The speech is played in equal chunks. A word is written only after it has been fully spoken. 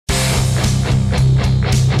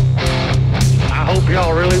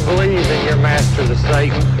you're masters of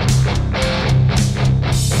Satan.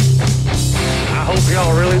 I hope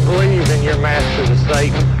y'all really believe in your masters of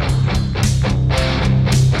Satan.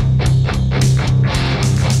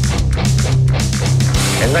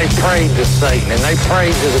 And they prayed to Satan, and they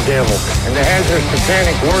prayed to the devil, and they had their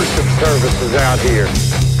satanic worship services out here.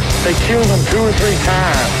 They killed them 2 or 3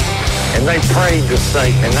 times, and they prayed to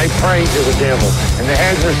Satan, and they prayed to the devil, and they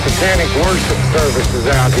had their satanic worship services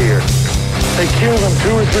out here. They killed them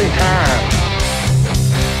 2 or 3 times.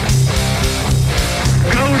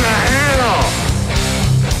 Go to hell!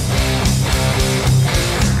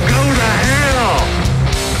 Go to hell!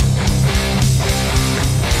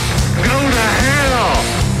 Go to hell!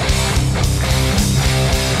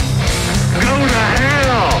 Go to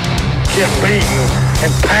hell! Kept beating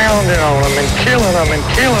and pounding on them and killing them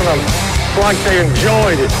like they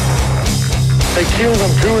enjoyed it. They killed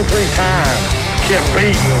them 2 or 3 times. Kept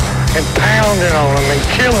beating and pounding on them and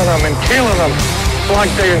killing them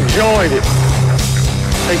like they enjoyed it.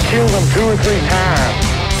 They killed them 2 or 3 times.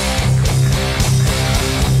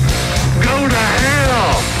 Go to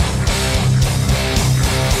hell!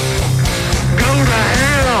 Go to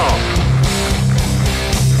hell!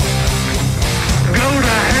 Go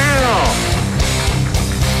to hell!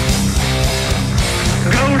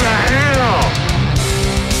 Go to hell!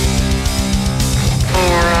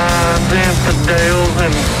 Morons, infidels,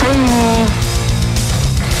 and fools.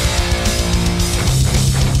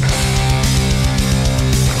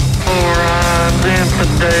 Morons,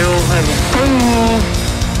 infidels, and fools.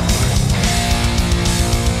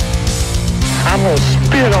 I'm gonna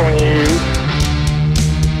spit on you.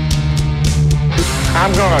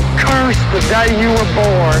 I'm gonna curse the day you were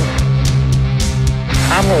born.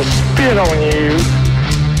 I'm gonna spit on you.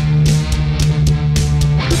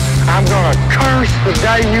 I'm gonna curse the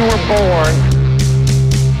day you were born.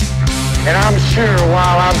 And I'm sure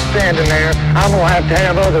while I'm standing there, I'm gonna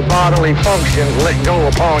have other bodily functions let go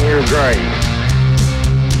upon your grave.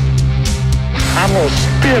 I'm gonna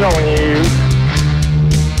spit on you.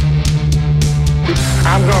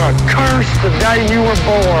 I'm gonna curse the day you were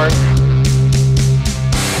born.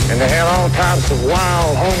 And they had all types of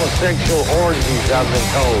wild homosexual orgies, I've been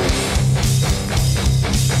told.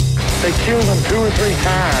 They killed them 2 or 3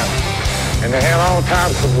 times. And they had all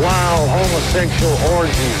types of wild homosexual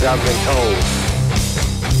orgies, I've been told.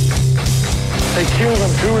 They killed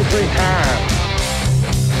them 2 or 3 times.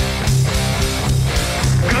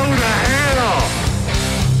 Go to hell!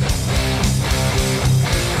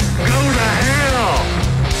 Go to hell!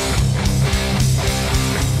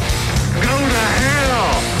 Go to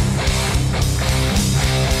hell!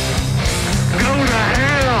 Go to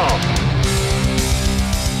hell!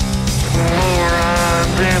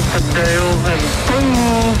 Morons, infidels, and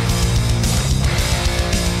fools.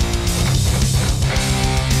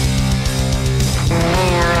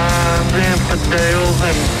 Morons, infidels,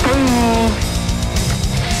 and fools.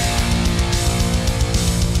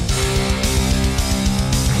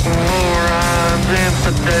 Morons,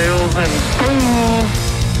 infidels, and fools.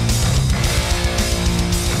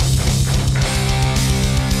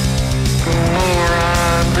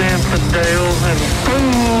 Morons, infidels, and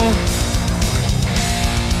fools.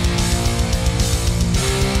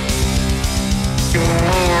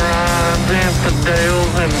 Morons, infidels,